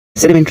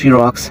Sedimentary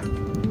rocks,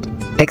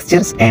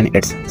 textures and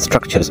its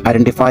structures.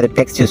 Identify the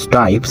textures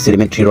type.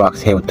 Sedimentary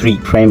rocks have three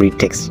primary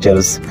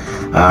textures.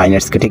 In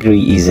its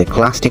category is a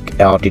clastic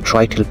or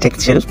detrital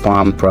textures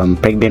formed from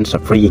fragments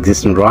of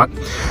pre-existing rock.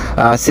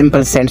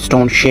 Simple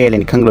sandstone shale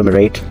and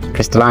conglomerate.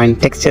 Crystalline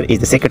texture is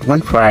the second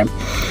one,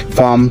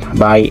 formed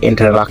by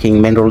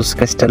interlocking minerals,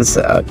 crystals,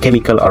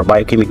 chemical or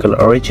biochemical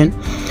origin.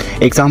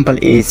 Example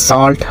is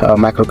salt,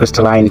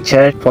 microcrystalline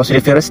chert.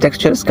 Fossiliferous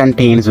textures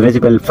contains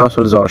visible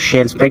fossils or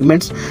shale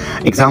fragments.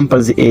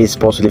 Examples is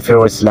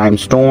fossiliferous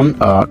limestone.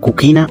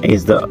 Coquina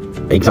is the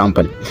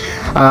example.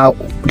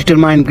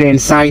 Determine grain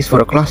size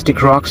for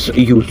clastic rocks.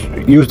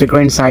 Use the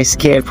grain size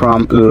scale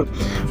from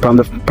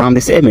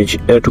this image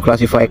to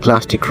classify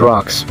clastic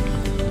rocks.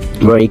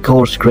 Very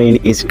coarse grain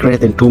is greater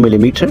than 2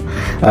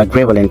 mm.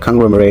 Gravel and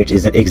conglomerate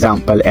is an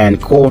example, and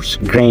coarse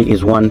grain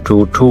is 1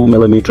 to 2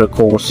 mm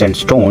coarse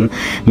sandstone.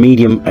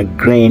 Medium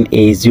grain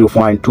is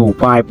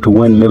 0.25 to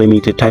 1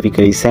 mm,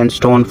 typically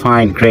sandstone.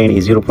 Fine grain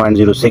is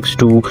 0.062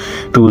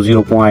 to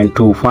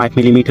 0.25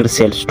 mm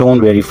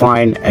sandstone. Very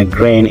fine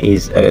grain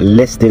is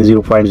less than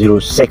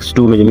 0.062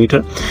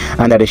 mm,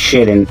 and that is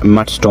shale and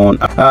mudstone.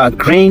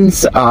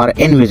 Grains are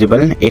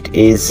invisible. It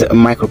is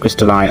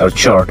microcrystalline or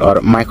chert or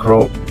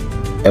micro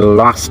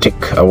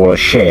elastic or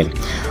shale.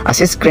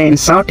 Assess grain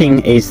sorting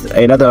is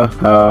another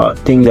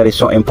thing that is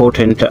so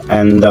important,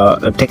 and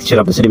the texture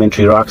of the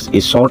sedimentary rocks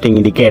is sorting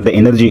indicate the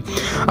energy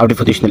of the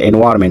positional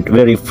environment.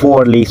 Very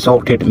poorly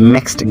sorted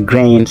mixed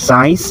grain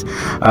size,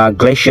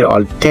 glacier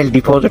or tell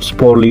deposits.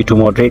 Poorly to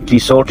moderately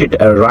sorted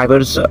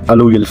rivers,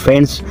 alluvial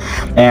fens,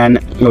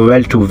 and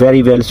well to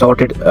very well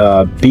sorted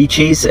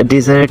beaches,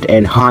 desert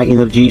and high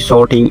energy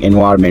sorting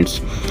environments.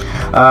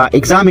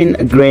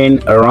 Examine grain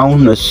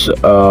roundness.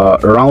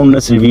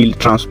 Roundness reveal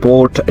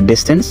transport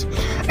distance.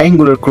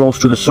 Angular close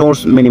to the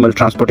source, minimal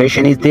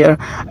transportation is there.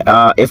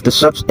 If the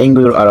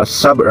sub-angular or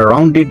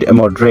sub-rounded,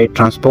 moderate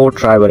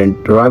transport,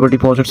 river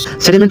deposits.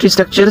 Sedimentary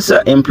structures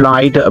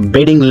implied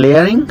bedding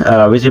layering,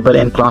 visible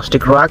in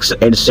clastic rocks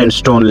and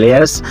sandstone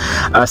layers.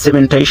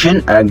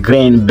 Cementation,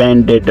 grain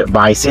banded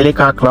by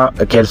silica,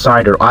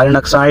 calcite or iron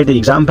oxide.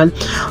 Example,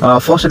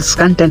 fossils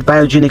content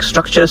biogenic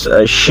structures.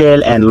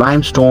 Shale and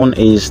limestone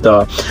is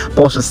the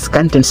fossils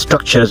content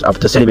structures of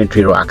the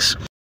sedimentary rocks.